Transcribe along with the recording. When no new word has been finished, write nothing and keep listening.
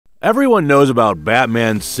Everyone knows about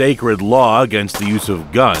Batman's sacred law against the use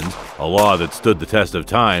of guns, a law that stood the test of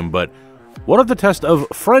time, but what of the test of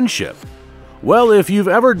friendship? Well, if you've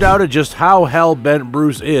ever doubted just how hell-bent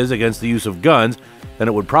Bruce is against the use of guns, then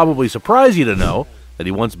it would probably surprise you to know that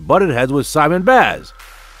he once butted heads with Simon Baz,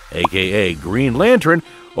 aka Green Lantern,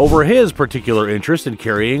 over his particular interest in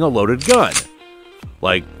carrying a loaded gun.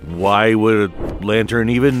 Like, why would a Lantern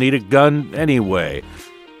even need a gun anyway?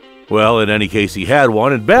 Well, in any case, he had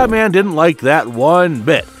one, and Batman didn't like that one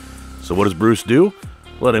bit. So what does Bruce do?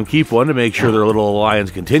 Let him keep one to make sure their little alliance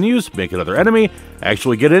continues, make another enemy,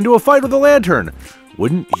 actually get into a fight with a Lantern.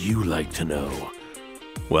 Wouldn't you like to know?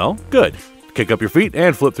 Well, good. Kick up your feet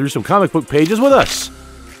and flip through some comic book pages with us.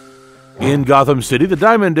 In Gotham City, the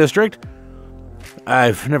Diamond District.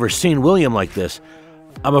 I've never seen William like this.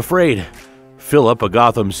 I'm afraid. Philip, a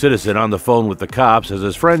Gotham citizen on the phone with the cops, as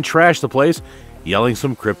his friend trashed the place, yelling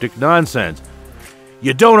some cryptic nonsense.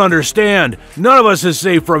 "You don't understand! None of us is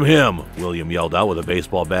safe from him!" William yelled out with a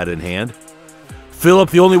baseball bat in hand. "Philip,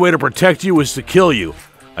 the only way to protect you is to kill you.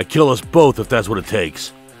 I kill us both if that's what it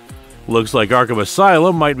takes." Looks like Arkham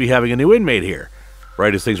Asylum might be having a new inmate here.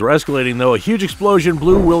 Right as things were escalating, though, a huge explosion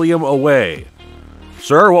blew William away.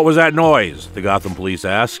 "Sir, what was that noise?" the Gotham police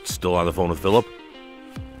asked, still on the phone with Philip.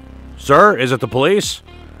 "Sir, is it the police?"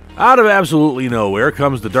 Out of absolutely nowhere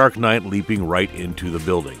comes the Dark Knight leaping right into the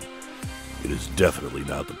building. "It is definitely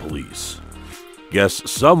not the police.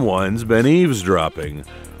 Guess someone's been eavesdropping."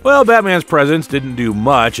 Well, Batman's presence didn't do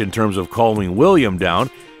much in terms of calming William down.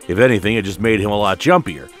 If anything, it just made him a lot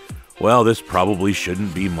jumpier. Well, this probably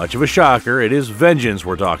shouldn't be much of a shocker. It is vengeance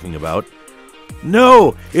we're talking about.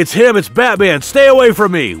 "No, it's him, it's Batman, stay away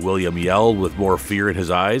from me!" William yelled with more fear in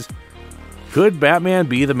his eyes. Could Batman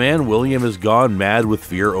be the man William has gone mad with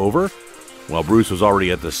fear over? While Bruce was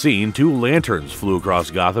already at the scene, two lanterns flew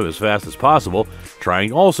across Gotham as fast as possible,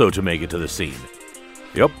 trying also to make it to the scene.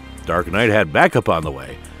 Yep, Dark Knight had backup on the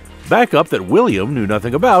way. Backup that William knew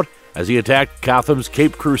nothing about as he attacked Gotham's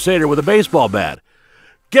Caped Crusader with a baseball bat.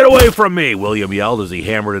 "Get away from me!" William yelled as he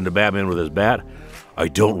hammered into Batman with his bat. "I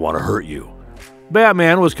don't want to hurt you."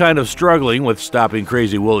 Batman was kind of struggling with stopping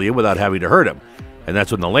Crazy William without having to hurt him. And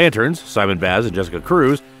that's when the Lanterns, Simon Baz and Jessica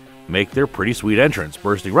Cruz, make their pretty sweet entrance,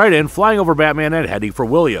 bursting right in, flying over Batman and heading for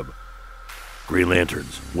William. "Green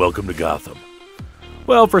Lanterns, welcome to Gotham."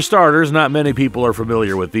 Well, for starters, not many people are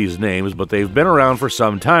familiar with these names, but they've been around for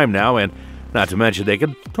some time now, and not to mention they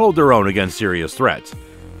can hold their own against serious threats.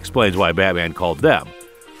 Explains why Batman called them.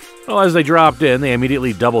 Well, as they dropped in, they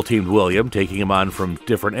immediately double-teamed William, taking him on from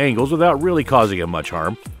different angles without really causing him much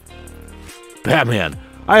harm. "Batman,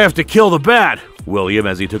 I have to kill the bat!" William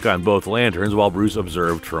as he took on both lanterns while Bruce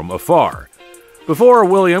observed from afar. Before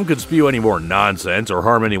William could spew any more nonsense or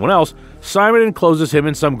harm anyone else, Simon encloses him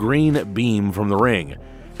in some green beam from the ring.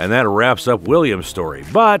 And that wraps up William's story,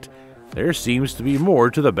 but there seems to be more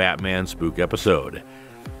to the Batman spook episode.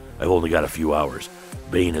 "I've only got a few hours.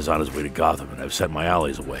 Bane is on his way to Gotham and I've sent my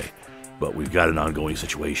allies away, but we've got an ongoing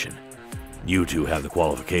situation. You two have the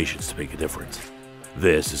qualifications to make a difference.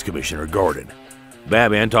 This is Commissioner Gordon."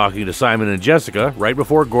 Batman talking to Simon and Jessica right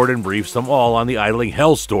before Gordon briefs them all on the idling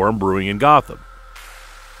hellstorm brewing in Gotham.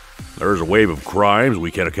 "There's a wave of crimes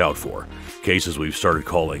we can't account for. Cases we've started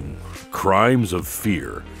calling crimes of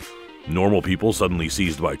fear. Normal people suddenly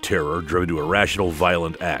seized by terror, driven to irrational,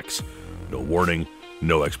 violent acts. No warning,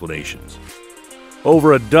 no explanations.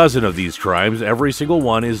 Over a dozen of these crimes, every single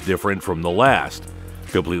one is different from the last.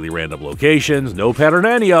 Completely random locations, no pattern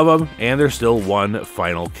to any of them, and there's still one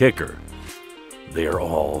final kicker. They are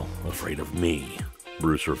all afraid of me,"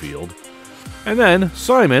 Bruce revealed. And then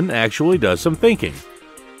Simon actually does some thinking.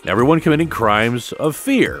 Everyone committing crimes of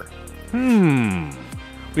fear.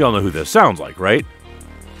 We all know who this sounds like, right?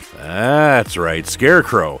 That's right,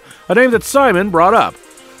 Scarecrow, a name that Simon brought up.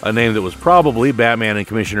 A name that was probably Batman and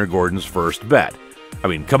Commissioner Gordon's first bet. I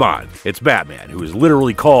mean, come on, it's Batman, who is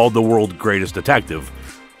literally called the world's greatest detective,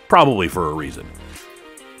 probably for a reason.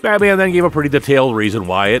 Batman then gave a pretty detailed reason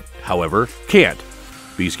why it, however, can't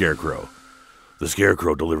be Scarecrow. "The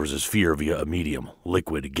Scarecrow delivers his fear via a medium,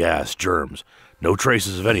 liquid, gas, germs. No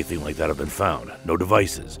traces of anything like that have been found, no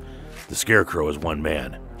devices. The Scarecrow is one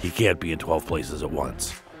man. He can't be in 12 places at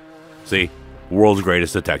once." See, world's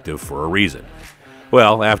greatest detective for a reason.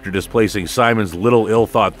 Well, after displacing Simon's little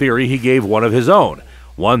ill-thought theory, he gave one of his own,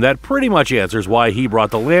 one that pretty much answers why he brought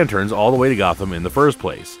the Lanterns all the way to Gotham in the first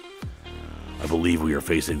place. "I believe we are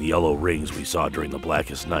facing the yellow rings we saw during the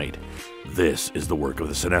Blackest Night. This is the work of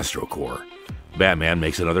the Sinestro Corps." Batman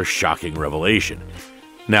makes another shocking revelation.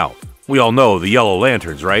 Now, we all know the Yellow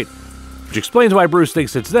Lanterns, right? Which explains why Bruce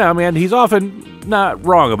thinks it's them, and he's often not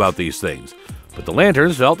wrong about these things. but the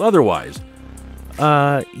lanterns felt otherwise.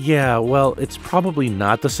 Yeah, well, it's probably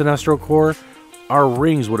not the Sinestro Corps. Our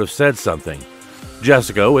rings would have said something.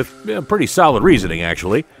 Jessica, with pretty solid reasoning,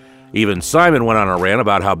 actually. Even Simon went on a rant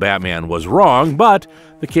about how Batman was wrong, but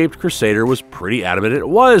the Caped Crusader was pretty adamant it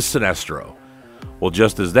was Sinestro. Well,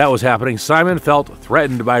 just as that was happening, Simon felt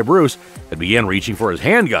threatened by Bruce and began reaching for his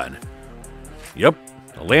handgun. Yep,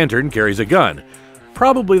 a lantern carries a gun.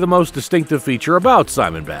 Probably the most distinctive feature about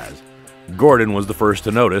Simon Baz. Gordon was the first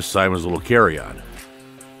to notice Simon's little carry-on.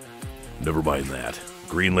 Never mind that.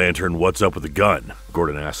 Green Lantern, what's up with the gun?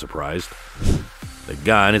 Gordon asked, surprised. The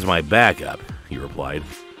gun is my backup, he replied.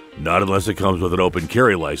 Not unless it comes with an open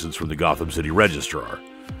carry license from the Gotham City Registrar.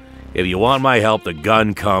 If you want my help, the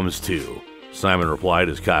gun comes too, Simon replied,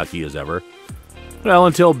 as cocky as ever. Well,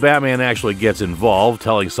 until Batman actually gets involved,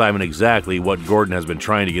 telling Simon exactly what Gordon has been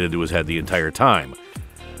trying to get into his head the entire time.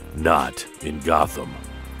 Not in Gotham.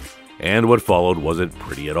 And what followed wasn't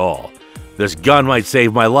pretty at all. This gun might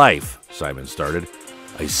save my life, Simon started.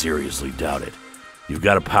 I seriously doubt it. You've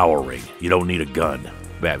got a power ring. You don't need a gun,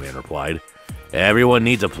 Batman replied. Everyone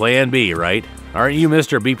needs a plan B, right? Aren't you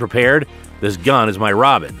Mr. Be Prepared? This gun is my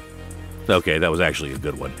Robin. Okay, that was actually a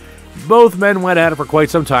good one. Both men went at it for quite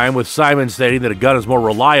some time, with Simon stating that a gun is more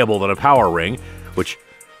reliable than a power ring, which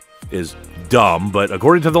is dumb, but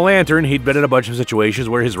according to the Lantern, he'd been in a bunch of situations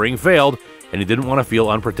where his ring failed, and he didn't want to feel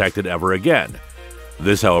unprotected ever again.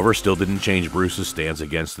 This, however, still didn't change Bruce's stance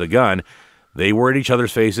against the gun. They were in each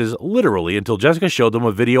other's faces, literally, until Jessica showed them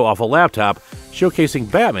a video off a laptop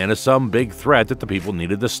showcasing Batman as some big threat that the people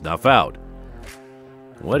needed to snuff out.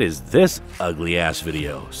 What is this ugly-ass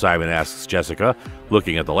video? Simon asks Jessica,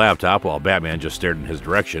 looking at the laptop while Batman just stared in his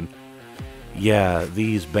direction. Yeah,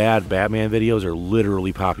 these bad Batman videos are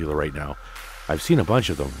literally popular right now. I've seen a bunch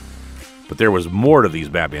of them. But there was more to these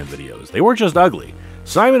Batman videos. They weren't just ugly.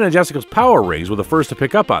 Simon and Jessica's power rings were the first to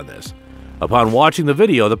pick up on this. Upon watching the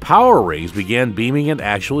video, the power rings began beaming and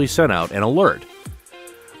actually sent out an alert.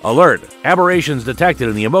 Alert! Aberrations detected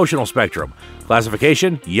in the emotional spectrum.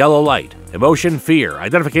 Classification, yellow light. Emotion, fear.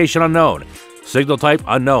 Identification, unknown. Signal type,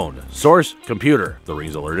 unknown. Source, computer, the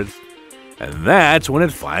rings alerted. And that's when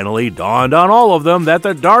it finally dawned on all of them that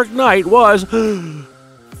the Dark Knight was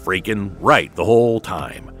freaking right the whole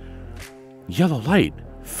time. Yellow light,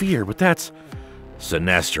 fear, but that's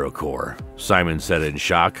Sinestro Corps, Simon said in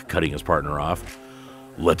shock, cutting his partner off.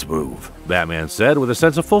 Let's move, Batman said with a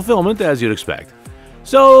sense of fulfillment, as you'd expect.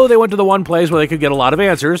 So they went to the one place where they could get a lot of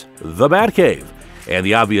answers, the Batcave. And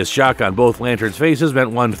the obvious shock on both Lanterns' faces meant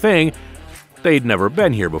one thing: they'd never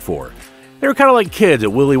been here before. They were kind of like kids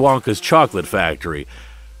at Willy Wonka's chocolate factory,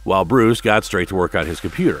 while Bruce got straight to work on his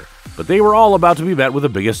computer. But they were all about to be met with the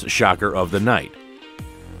biggest shocker of the night.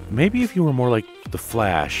 Maybe if you were more like the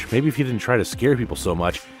Flash, maybe if you didn't try to scare people so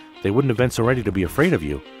much, they wouldn't have been so ready to be afraid of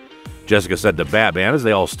you, Jessica said to Batman as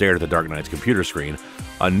they all stared at the Dark Knight's computer screen,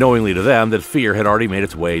 unknowingly to them that fear had already made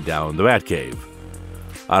its way down the Batcave.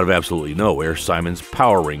 Out of absolutely nowhere, Simon's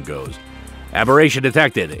power ring goes. Aberration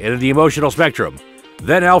detected in the emotional spectrum.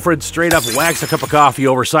 Then Alfred straight up whacks a cup of coffee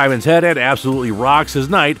over Simon's head and absolutely rocks his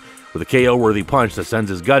knight with a KO-worthy punch that sends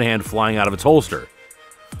his gun hand flying out of its holster.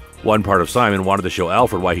 One part of Simon wanted to show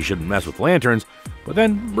Alfred why he shouldn't mess with lanterns, but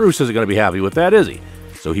then Bruce isn't going to be happy with that, is he?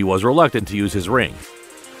 So he was reluctant to use his ring.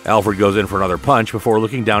 Alfred goes in for another punch before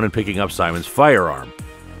looking down and picking up Simon's firearm.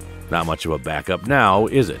 Not much of a backup now,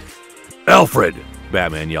 is it? Alfred!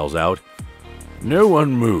 Batman yells out. No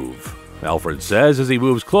one move, Alfred says as he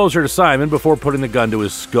moves closer to Simon before putting the gun to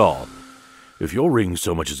his skull. If your ring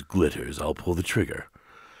so much as glitters, I'll pull the trigger.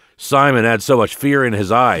 Simon had so much fear in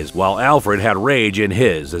his eyes, while Alfred had rage in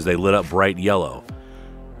his as they lit up bright yellow.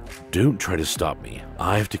 Don't try to stop me.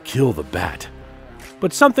 I have to kill the bat.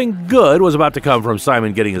 But something good was about to come from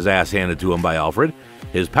Simon getting his ass handed to him by Alfred.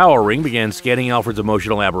 His power ring began scanning Alfred's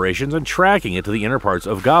emotional aberrations and tracking it to the inner parts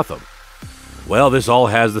of Gotham. Well, this all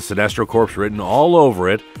has the Sinestro Corps written all over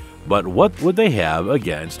it, but what would they have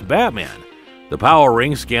against Batman? The power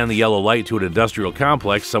ring scanned the yellow light to an industrial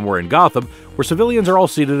complex somewhere in Gotham, where civilians are all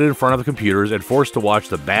seated in front of the computers and forced to watch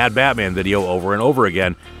the bad Batman video over and over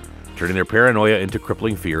again, turning their paranoia into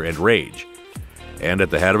crippling fear and rage. And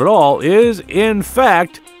at the head of it all is, in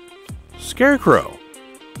fact, Scarecrow.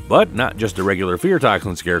 But not just a regular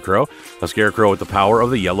fear-toxin Scarecrow, a Scarecrow with the power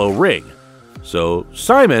of the yellow ring. So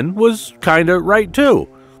Simon was kinda right too.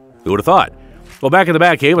 Who would have thought? Well, back in the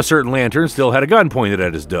Batcave, a certain lantern still had a gun pointed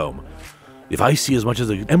at his dome. If I see as much as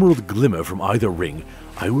an emerald glimmer from either ring,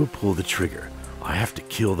 I will pull the trigger. I have to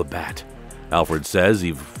kill the bat, Alfred says,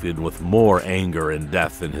 even with more anger and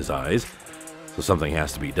death in his eyes. So something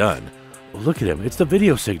has to be done. Look at him, it's the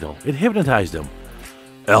video signal. It hypnotized him.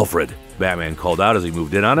 Alfred, Batman called out as he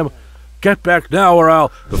moved in on him. Get back now or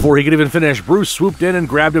I'll... Before he could even finish, Bruce swooped in and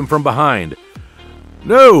grabbed him from behind.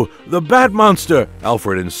 No, the Bat Monster!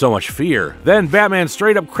 Alfred in so much fear. Then Batman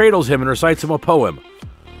straight up cradles him and recites him a poem.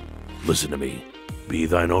 Listen to me. Be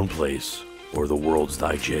thine own place, or the world's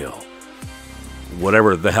thy jail.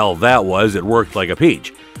 Whatever the hell that was, it worked like a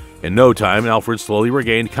peach. In no time, Alfred slowly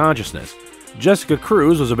regained consciousness. Jessica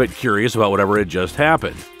Cruz was a bit curious about whatever had just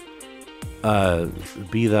happened.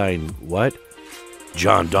 Be thine what?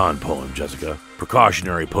 John Donne poem, Jessica.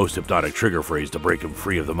 Precautionary post-hypnotic trigger phrase to break him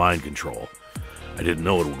free of the mind control. I didn't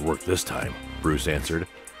know it would work this time, Bruce answered.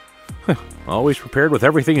 Always prepared with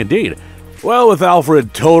everything indeed. Well, with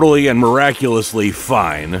Alfred totally and miraculously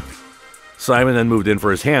fine, Simon then moved in for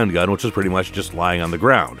his handgun, which was pretty much just lying on the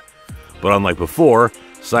ground. But unlike before,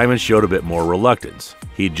 Simon showed a bit more reluctance.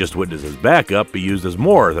 He'd just witnessed his backup be used as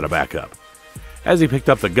more than a backup. As he picked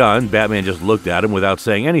up the gun, Batman just looked at him without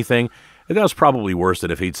saying anything, and that was probably worse than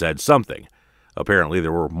if he'd said something. Apparently,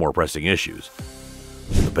 there were more pressing issues.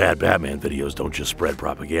 The bad Batman videos don't just spread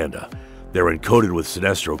propaganda. They're encoded with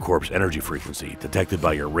Sinestro Corp's energy frequency, detected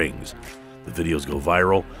by your rings. The videos go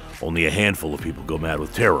viral, only a handful of people go mad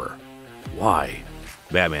with terror. Why?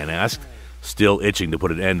 Batman asked, still itching to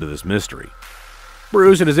put an end to this mystery.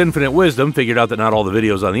 Bruce, in his infinite wisdom, figured out that not all the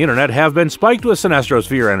videos on the internet have been spiked with Sinestro's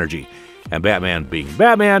fear energy, and Batman being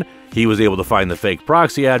Batman, he was able to find the fake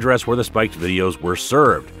proxy address where the spiked videos were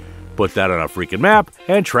served, put that on a freaking map,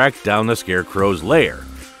 and tracked down the Scarecrow's lair.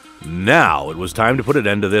 Now it was time to put an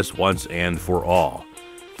end to this once and for all.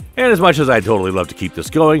 And as much as I'd totally love to keep this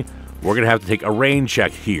going, we're going to have to take a rain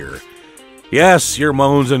check here. Yes, your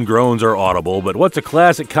moans and groans are audible, but what's a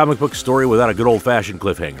classic comic book story without a good old-fashioned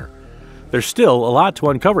cliffhanger? There's still a lot to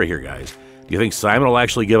uncover here, guys. Do you think Simon will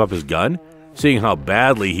actually give up his gun? Seeing how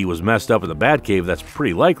badly he was messed up in the Batcave, that's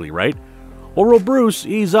pretty likely, right? Or will Bruce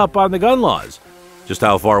ease up on the gun laws? Just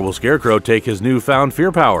how far will Scarecrow take his newfound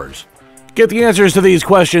fear powers? Get the answers to these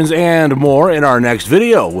questions and more in our next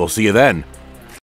video. We'll see you then.